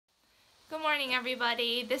Good morning,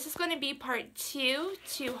 everybody. This is going to be part 2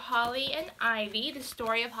 to Holly and Ivy, the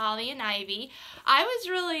story of Holly and Ivy. I was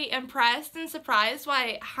really impressed and surprised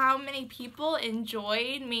by how many people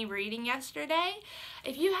enjoyed me reading yesterday.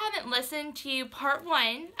 If you haven't listened to part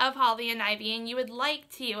 1 of Holly and Ivy and you would like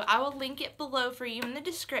to, I will link it below for you in the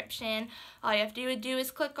description. All you have to do is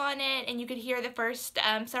click on it and you could hear the first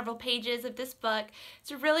several pages of this book. It's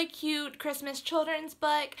a really cute Christmas children's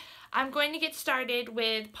book. I'm going to get started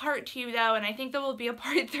with part 2 though, and I think there will be a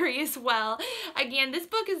part 3 as well. Again, this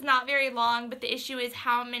book is not very long, but the issue is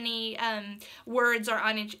how many words are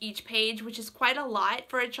on each page, which is quite a lot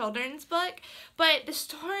for a children's book. But the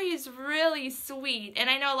story is really sweet, and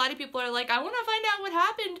I know a lot of people are like, I want to find out what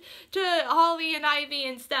happened to Holly and Ivy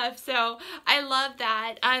and stuff, so I love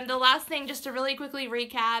that. The last thing, just to really quickly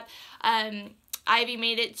recap, Ivy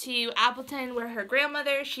made it to Appleton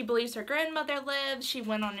where she believes her grandmother lives. She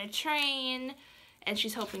went on a train and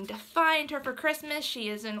she's hoping to find her for Christmas. She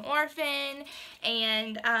is an orphan,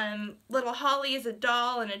 and little Holly is a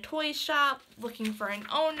doll in a toy shop looking for an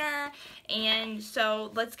owner. And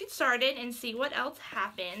so let's get started and see what else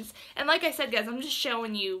happens. And like I said, guys, I'm just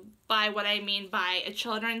showing you by what I mean by a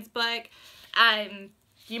children's book.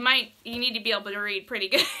 You need to be able to read pretty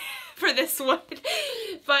good for this one.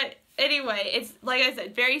 But anyway, it's, like I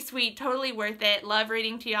said, very sweet, totally worth it. Love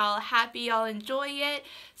reading to y'all. Happy y'all enjoy it.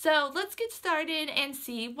 So let's get started and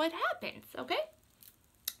see what happens, okay?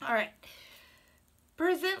 Alright.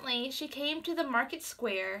 Presently, she came to the market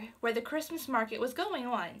square where the Christmas market was going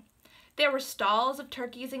on. There were stalls of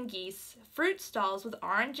turkeys and geese, fruit stalls with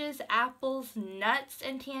oranges, apples, nuts,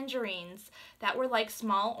 and tangerines that were like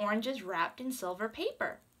small oranges wrapped in silver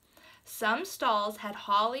paper. Some stalls had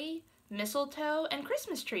holly, mistletoe, and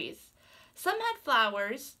Christmas trees. Some had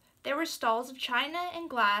flowers. There were stalls of china and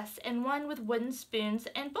glass, and one with wooden spoons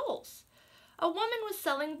and bowls. A woman was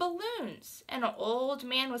selling balloons, and an old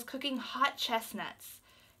man was cooking hot chestnuts.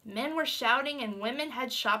 Men were shouting, and women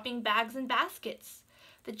had shopping bags and baskets.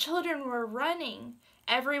 The children were running.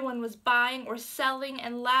 Everyone was buying or selling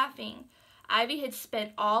and laughing. Ivy had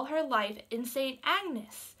spent all her life in St.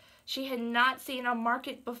 Agnes. She had not seen a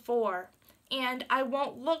market before. And I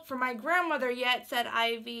won't look for my grandmother yet, said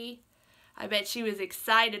Ivy. I bet she was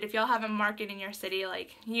excited. If y'all have a market in your city,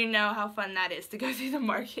 like, you know how fun that is to go through the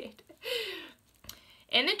market.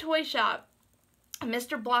 In the toy shop,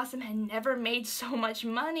 Mr. Blossom had never made so much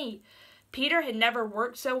money. Peter had never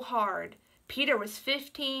worked so hard. Peter was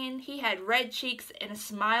 15. He had red cheeks and a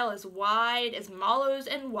smile as wide as Mallows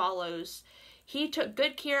and Wallows. He took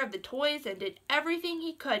good care of the toys and did everything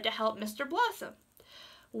he could to help Mr. Blossom.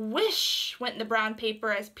 Whish went the brown paper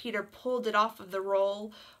as Peter pulled it off of the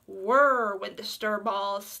roll. Whirr went the stir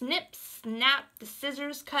ball. Snip, snap, the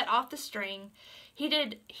scissors cut off the string. He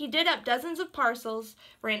did up dozens of parcels,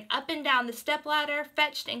 ran up and down the stepladder,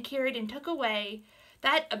 fetched and carried and took away.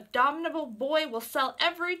 That abominable boy will sell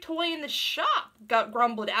every toy in the shop,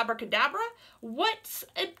 grumbled Abracadabra. What's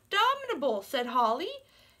abominable? Said Holly.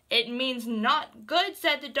 It means not good,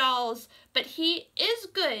 said the dolls. But he is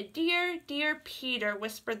good, dear, dear Peter,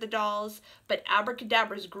 whispered the dolls. But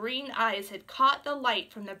Abracadabra's green eyes had caught the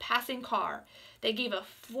light from the passing car. They gave a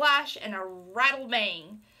flash and a rattle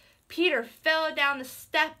bang. Peter fell down the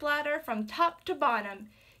stepladder from top to bottom.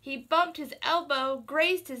 He bumped his elbow,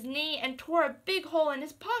 grazed his knee, and tore a big hole in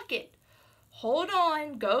his pocket. Hold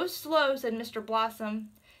on, go slow, said Mr. Blossom.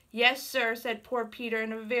 Yes, sir, said poor Peter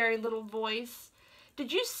in a very little voice.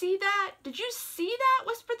 Did you see that? Did you see that?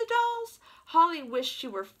 Whispered the dolls. Holly wished she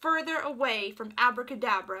were further away from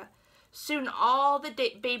Abracadabra. Soon all the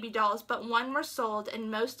baby dolls but one were sold, and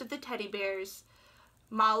most of the teddy bears.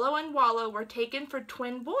 Mallow and Wallow were taken for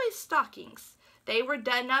twin boys' stockings. They were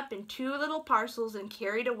done up in 2 little parcels and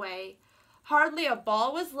carried away. Hardly a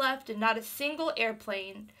ball was left and not a single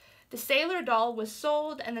airplane. The sailor doll was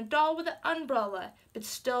sold and the doll with the umbrella, but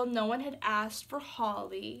still no one had asked for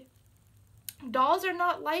Holly. Dolls are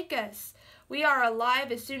not like us. We are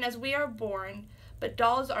alive as soon as we are born, but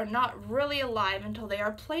dolls are not really alive until they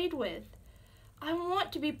are played with. I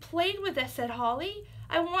want to be played with, said Holly.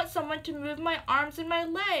 I want someone to move my arms and my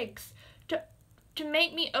legs, to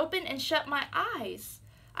make me open and shut my eyes.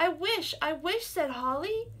 I wish, said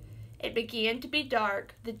Holly. It began to be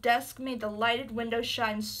dark. The dusk made the lighted windows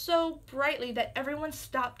shine so brightly that everyone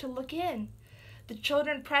stopped to look in. The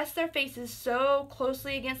children pressed their faces so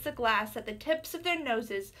closely against the glass that the tips of their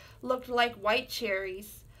noses looked like white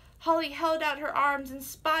cherries. Holly held out her arms and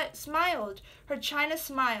smiled, her china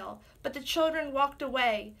smile, but the children walked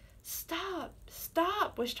away. Stop,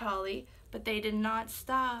 stop, wished Holly, but they did not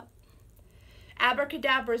stop.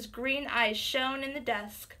 Abracadabra's green eyes shone in the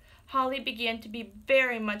dusk. Holly began to be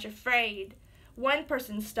very much afraid. One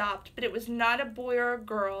person stopped, but it was not a boy or a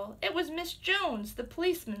girl. It was Miss Jones, the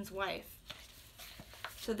policeman's wife.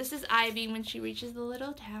 So this is Ivy when she reaches the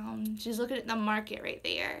little town. She's looking at the market right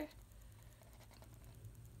there.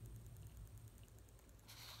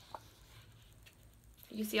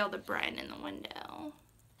 You can see all the bread in the window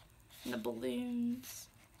and the balloons.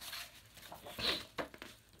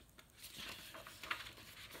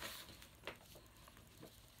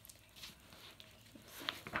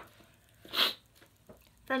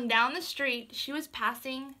 From down the street, she was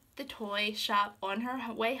passing the toy shop on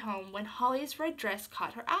her way home when Holly's red dress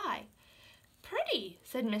caught her eye. "Pretty,"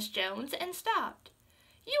 said Miss Jones, and stopped.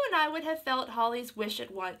 You and I would have felt Holly's wish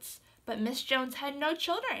at once, but Miss Jones had no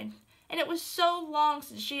children, and it was so long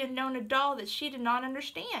since she had known a doll that she did not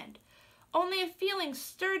understand. Only a feeling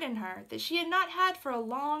stirred in her that she had not had for a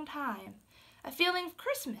long time, a feeling of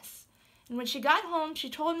Christmas. And when she got home, she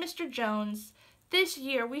told Mr. Jones, "This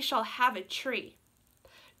year we shall have a tree."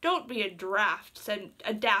 "Don't be a daft," said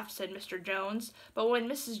Mr. Jones. But when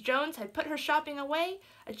Mrs. Jones had put her shopping away,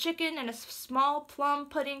 a chicken and a small plum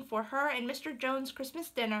pudding for her and Mr. Jones' Christmas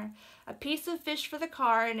dinner, a piece of fish for the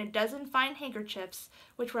car, and a dozen fine handkerchiefs,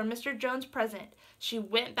 which were Mr. Jones' present, she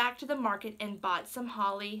went back to the market and bought some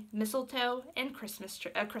holly, mistletoe, and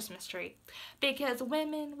a Christmas tree. Because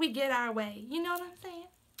women, we get our way. You know what I'm saying?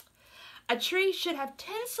 "A tree should have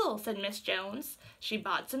tinsel," said Miss Jones. She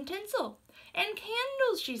bought some tinsel. "And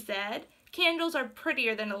candles," she said. "Candles are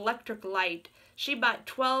prettier than electric light." She bought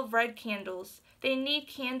 12 red candles. "They need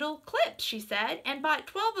candle clips," she said, and bought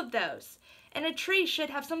 12 of those. "And a tree should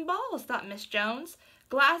have some balls," thought Miss Jones.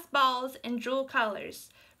 "Glass balls in jewel colors,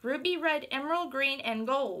 ruby red, emerald green, and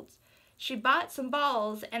gold." She bought some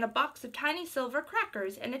balls and a box of tiny silver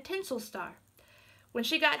crackers and a tinsel star. When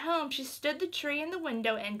she got home, she stood the tree in the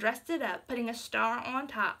window and dressed it up, putting a star on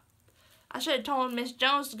top. I should have told Miss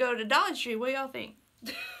Jones to go to Dollar Tree. What y'all think?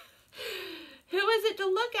 "Who is it to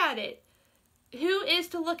look at it?" "Who is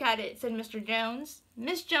to look at it?" said Mr. Jones.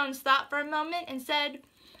 Miss Jones thought for a moment and said,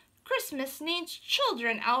 "Christmas needs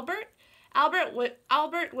children, Albert." Albert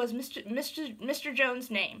was Mr. Jones'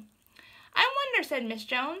 name. "I wonder," said Miss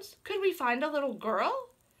Jones, "could we find a little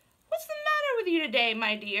girl?" "What's the matter with you today,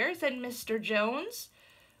 my dear?" said Mr. Jones.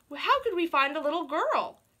 "How could we find a little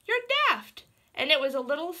girl? You're daft." And it was a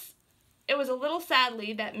little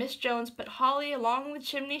sadly that Miss Jones put holly along the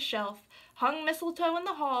chimney shelf, hung mistletoe in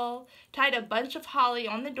the hall, tied a bunch of holly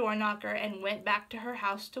on the door knocker, and went back to her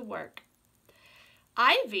house to work.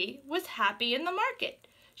 Ivy was happy in the market.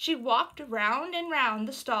 She walked round and round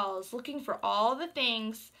the stalls, looking for all the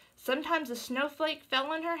things. Sometimes a snowflake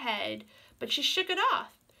fell on her head, but she shook it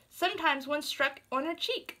off. Sometimes one struck on her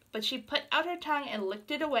cheek, but she put out her tongue and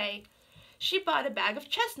licked it away. She bought a bag of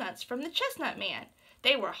chestnuts from the chestnut man.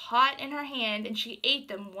 They were hot in her hand, and she ate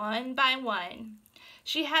them one by one.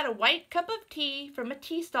 She had a white cup of tea from a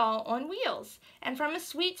tea stall on wheels, and from a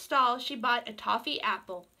sweet stall she bought a toffee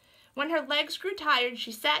apple. When her legs grew tired,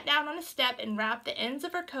 she sat down on a step and wrapped the ends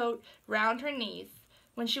of her coat round her knees.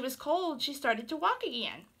 When she was cold, she started to walk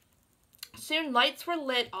again. Soon lights were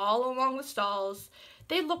lit all along the stalls.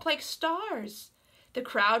 They looked like stars. The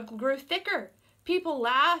crowd grew thicker. People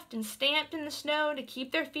laughed and stamped in the snow to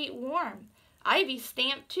keep their feet warm. Ivy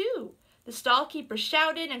stamped too. The stall keeper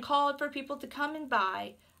shouted and called for people to come and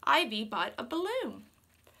buy. Ivy bought a balloon.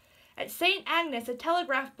 At St. Agnes, a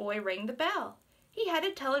telegraph boy rang the bell. He had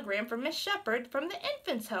a telegram from Miss Shepherd from the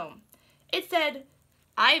infant's home. It said,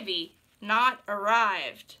 "Ivy not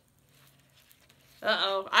arrived."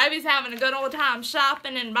 Uh-oh, Ivy's having a good old time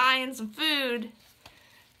shopping and buying some food.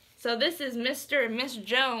 So this is Mr. and Miss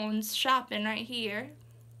Jones shopping right here.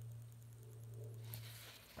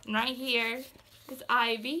 And right here is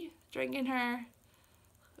Ivy drinking her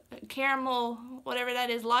caramel, whatever that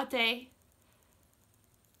is, latte.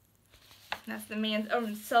 That's the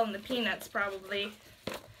man selling the peanuts, probably.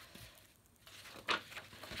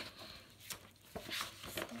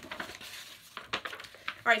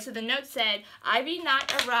 Alright, so the note said, "Ivy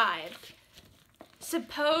not arrived.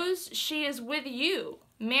 Suppose she is with you.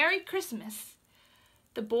 Merry Christmas."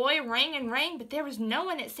 The boy rang and rang, but there was no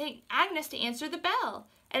one at St. Agnes to answer the bell.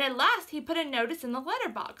 And at last he put a notice in the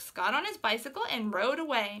letterbox, got on his bicycle, and rode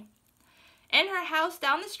away. In her house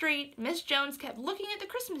down the street, Miss Jones kept looking at the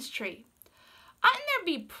Christmas tree. "Oughtn't there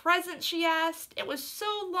be presents?" she asked. It was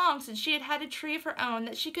so long since she had had a tree of her own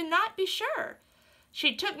that she could not be sure.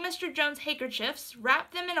 She took Mr. Jones' handkerchiefs,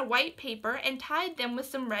 wrapped them in a white paper, and tied them with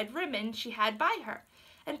some red ribbon she had by her,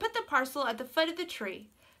 and put the parcel at the foot of the tree.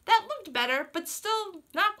 That looked better, but still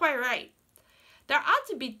not quite right. "There ought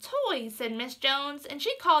to be toys," said Miss Jones, and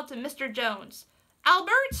she called to Mr. Jones.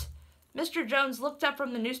 "Albert, Mr. Jones looked up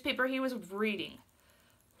from the newspaper he was reading.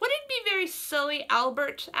 "Would it be very silly,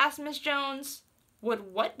 Albert?" asked Miss Jones.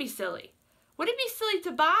 "Would what be silly?" "Would it be silly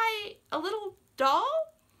to buy a little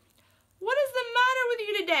doll?" "What is the matter with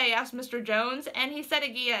you today?" asked Mr. Jones, and he said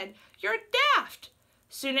again, "You're daft."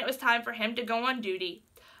 Soon it was time for him to go on duty.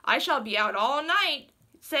 "I shall be out all night,"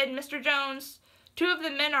 said Mr. Jones. "Two of the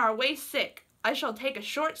men are away sick. I shall take a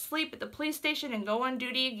short sleep at the police station and go on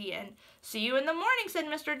duty again. See you in the morning," said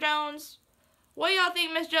Mr. Jones. What y'all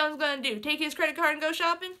think Miss Jones gonna do? Take his credit card and go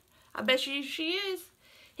shopping? I bet she is.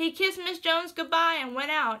 He kissed Miss Jones goodbye and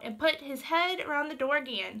went out and put his head around the door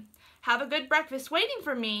again. "Have a good breakfast waiting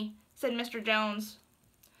for me," said Mr. Jones.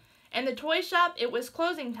 In the toy shop, it was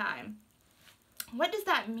closing time. "What does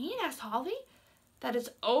that mean?" asked Holly. "That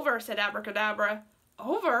is over," said Abracadabra.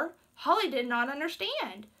 Over? Holly did not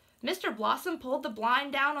understand. Mr. Blossom pulled the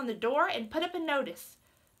blind down on the door and put up a notice.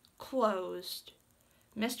 Closed.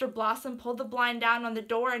 Mr. Blossom pulled the blind down on the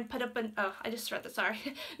door and put up an... Oh, I just read that, sorry.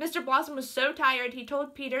 Mr. Blossom was so tired he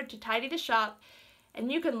told Peter to tidy the shop.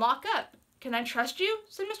 "And you can lock up. Can I trust you?"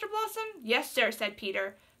 said Mr. Blossom. "Yes, sir," said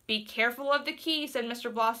Peter. "Be careful of the key," said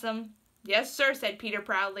Mr. Blossom. "Yes, sir," said Peter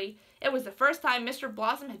proudly. It was the first time Mr.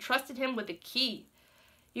 Blossom had trusted him with the key.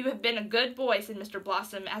 "You have been a good boy," said Mr.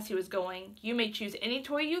 Blossom as he was going. "You may choose any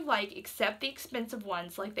toy you like except the expensive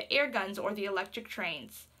ones like the air guns or the electric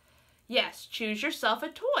trains." "Yes, choose yourself a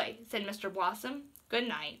toy," said Mr. Blossom. "Good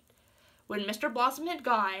night." When Mr. Blossom had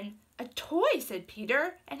gone, "A toy," said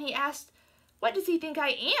Peter, and he asked, "What does he think I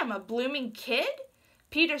am, a blooming kid?"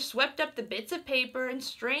 Peter swept up the bits of paper and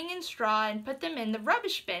string and straw and put them in the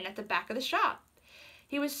rubbish bin at the back of the shop.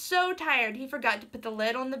 He was so tired he forgot to put the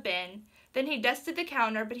lid on the bin. Then he dusted the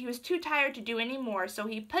counter, but he was too tired to do any more, so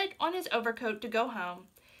he put on his overcoat to go home.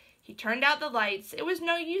 He turned out the lights. It was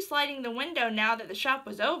no use lighting the window now that the shop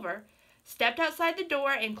was over. Stepped outside the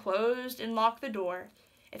door and closed and locked the door.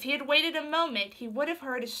 If he had waited a moment, he would have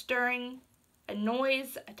heard a stirring, a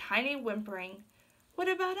noise, a tiny whimpering. "What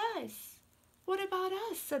about us? What about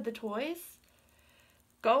us?" said the toys.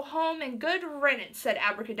 "Go home and good riddance," said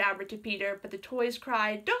Abracadabra to Peter, but the toys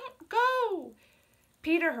cried, "Don't go!"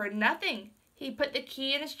 Peter heard nothing. He put the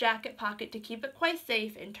key in his jacket pocket to keep it quite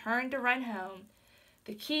safe and turned to run home.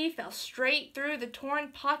 The key fell straight through the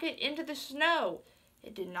torn pocket into the snow.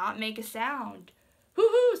 It did not make a sound.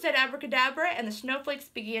 "Hoo-hoo!" said Abracadabra, and the snowflakes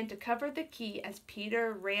began to cover the key as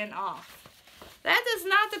Peter ran off. That is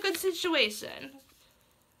not a good situation.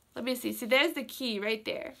 Let me see. See, there's the key right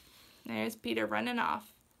there. There's Peter running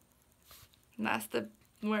off. And that's the,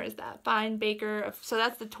 where is that? Fine Baker. So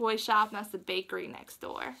that's the toy shop, and that's the bakery next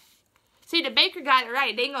door. See, the baker got it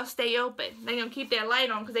right. They ain't going to stay open. They going to keep their light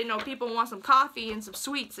on because they know people want some coffee and some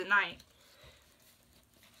sweets at night.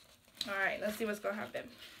 Alright, let's see what's going to happen.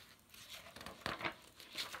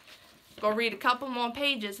 Go read a couple more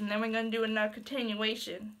pages, and then we're going to do another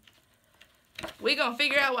continuation. We're going to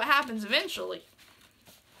figure out what happens eventually.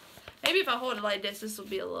 Maybe if I hold it like this will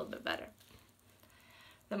be a little bit better.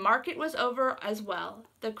 The market was over as well.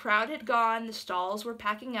 The crowd had gone, the stalls were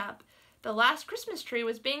packing up. The last Christmas tree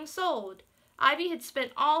was being sold. Ivy had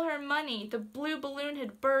spent all her money, the blue balloon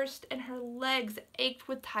had burst, and her legs ached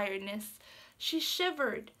with tiredness. She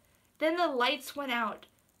shivered. Then the lights went out.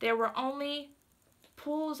 There were only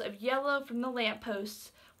pools of yellow from the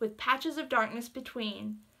lampposts, with patches of darkness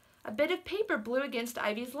between. A bit of paper blew against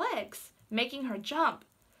Ivy's legs, making her jump.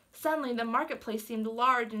 Suddenly the marketplace seemed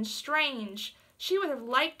large and strange. She would have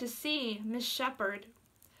liked to see Miss Shepherd.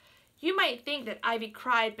 You might think that Ivy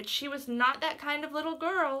cried, but she was not that kind of little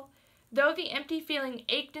girl. Though the empty feeling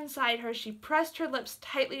ached inside her, she pressed her lips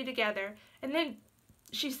tightly together, and then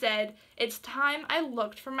she said, "It's time I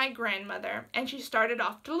looked for my grandmother," and she started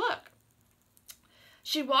off to look.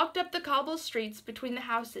 She walked up the cobbled streets between the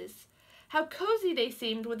houses. How cozy they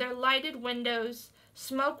seemed with their lighted windows.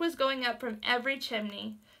 Smoke was going up from every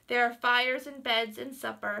chimney. "There are fires and beds and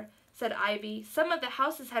supper," said Ivy. Some of the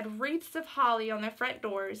houses had wreaths of holly on their front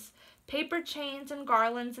doors, paper chains and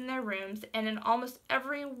garlands in their rooms, and in almost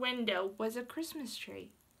every window was a Christmas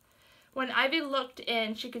tree. When Ivy looked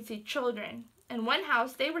in, she could see children. In one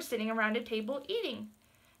house, they were sitting around a table eating.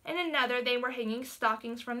 In another, they were hanging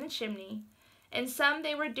stockings from the chimney. In some,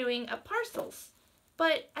 they were doing up parcels.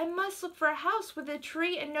 "But I must look for a house with a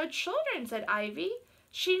tree and no children," said Ivy.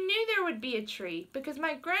 She knew there would be a tree, because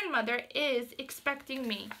my grandmother is expecting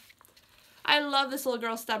me. I love this little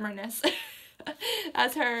girl's stubbornness.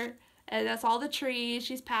 That's her. And that's all the trees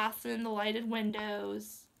she's passing, the lighted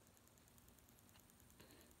windows.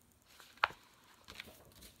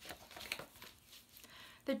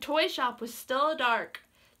 The toy shop was still dark.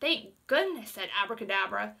 "Thank goodness," said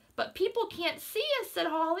Abracadabra. "But people can't see us," said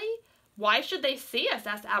Holly. "Why should they see us?"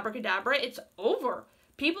 asked Abracadabra. "It's over.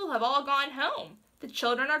 People have all gone home. The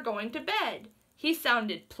children are going to bed." He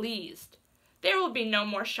sounded pleased. "There will be no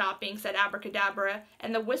more shopping," said Abracadabra,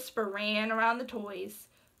 and the whisper ran around the toys.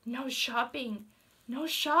 "No shopping, no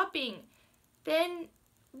shopping. Then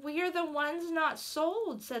we are the ones not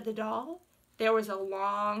sold," said the doll. There was a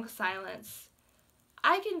long silence.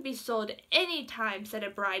 "I can be sold any time," said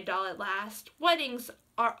a bride doll at last. "Weddings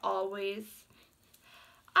are always."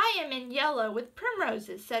 "I am in yellow with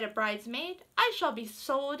primroses," said a bridesmaid. "I shall be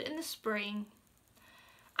sold in the spring."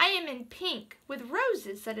 "I am in pink with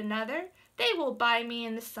roses," said another. "They will buy me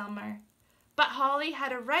in the summer." But Holly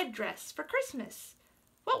had a red dress for Christmas.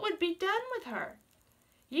 What would be done with her?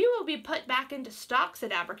 "You will be put back into stock,"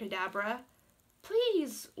 said Abracadabra.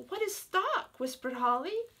 "Please, what is stock?" whispered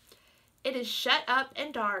Holly. "It is shut up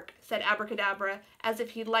and dark," said Abracadabra, as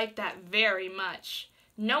if he liked that very much.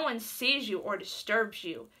 "No one sees you or disturbs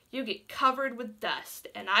you. You get covered with dust,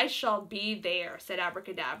 and I shall be there," said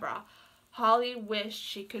Abracadabra. Holly wished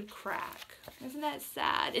she could crack. Isn't that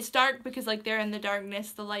sad? It's dark because, like, they're in the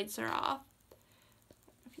darkness. The lights are off.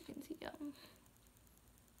 If you can see them.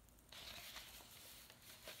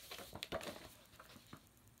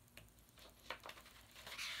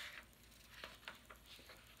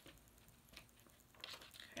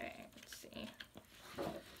 Okay, let's see.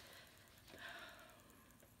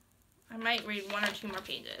 I might read 1 or 2 more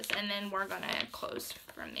pages, and then we're gonna close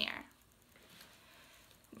from there.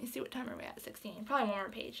 Let me see, what time are we at? 16. Probably 1 more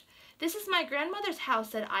page. "This is my grandmother's house,"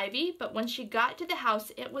 said Ivy, but when she got to the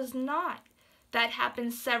house, it was not. That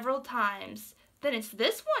happened several times. "Then it's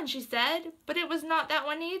this one," she said, but it was not that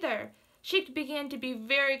one either. She began to be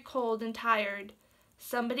very cold and tired.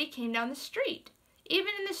 Somebody came down the street.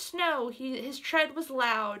 Even in the snow, his tread was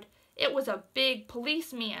loud. It was a big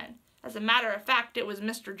policeman. As a matter of fact, it was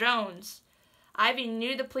Mr. Jones. Ivy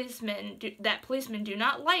knew that policemen do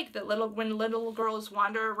not like when little girls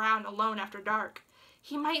wander around alone after dark.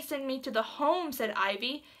 "He might send me to the home," said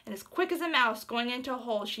Ivy, and as quick as a mouse going into a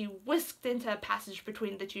hole, she whisked into a passage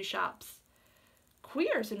between the 2 shops.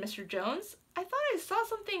 "Queer," said Mr. Jones. "I thought I saw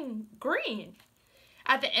something green."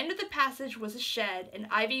 At the end of the passage was a shed, and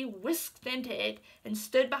Ivy whisked into it and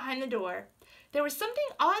stood behind the door. There was something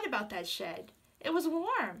odd about that shed. It was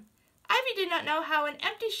warm. Ivy did not know how an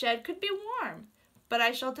empty shed could be warm, but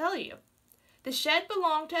I shall tell you. The shed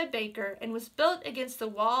belonged to a baker and was built against the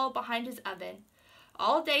wall behind his oven.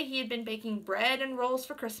 All day he had been baking bread and rolls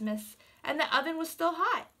for Christmas, and the oven was still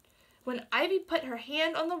hot. When Ivy put her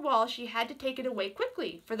hand on the wall, she had to take it away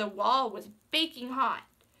quickly, for the wall was baking hot.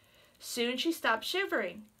 Soon she stopped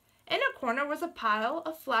shivering. In a corner was a pile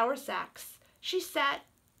of flour sacks. She sat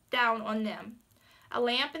down on them. A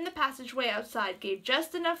lamp in the passageway outside gave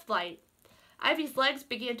just enough light. Ivy's legs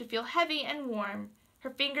began to feel heavy and warm. Her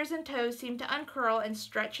fingers and toes seemed to uncurl and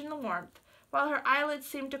stretch in the warmth, while her eyelids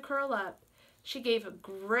seemed to curl up. She gave a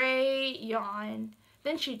great yawn.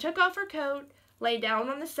 Then she took off her coat, lay down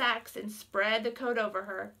on the sacks, and spread the coat over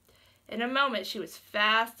her. In a moment she was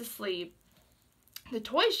fast asleep. The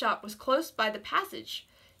toy shop was close by the passage.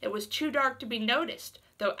 It was too dark to be noticed,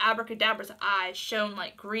 though Abracadabra's eyes shone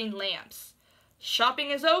like green lamps. "Shopping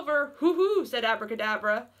is over, hoo-hoo," said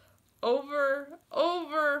Abracadabra. "Over,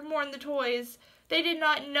 over," mourned the toys. They did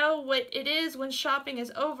not know what it is when shopping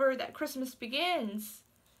is over that Christmas begins.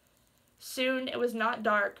 Soon it was not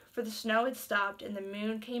dark, for the snow had stopped and the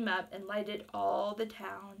moon came up and lighted all the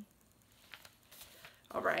town.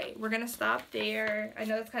 Alright, we're going to stop there. I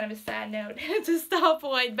know that's kind of a sad note to stop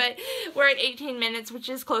point, but we're at 18 minutes, which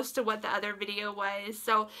is close to what the other video was.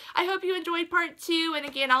 So I hope you enjoyed part 2, and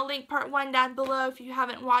again, I'll link part 1 down below if you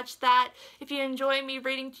haven't watched that. If you enjoy me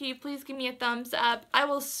reading to you, please give me a thumbs up. I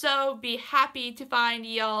will so be happy to find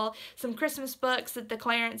y'all some Christmas books at the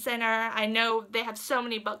Clearance Center. I know they have so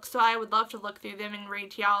many books, so I would love to look through them and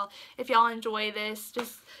read to y'all. If y'all enjoy this,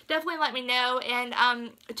 just definitely let me know.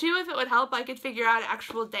 And too, if it would help, I could figure out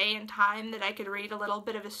actual day and time that I could read a little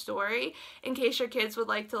bit of a story in case your kids would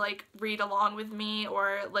like to read along with me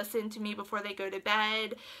or listen to me before they go to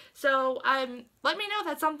bed. So let me know if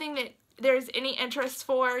that's something that there's any interest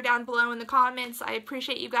for down below in the comments. I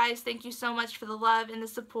appreciate you guys. Thank you so much for the love and the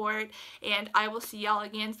support, and I will see y'all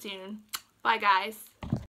again soon. Bye guys.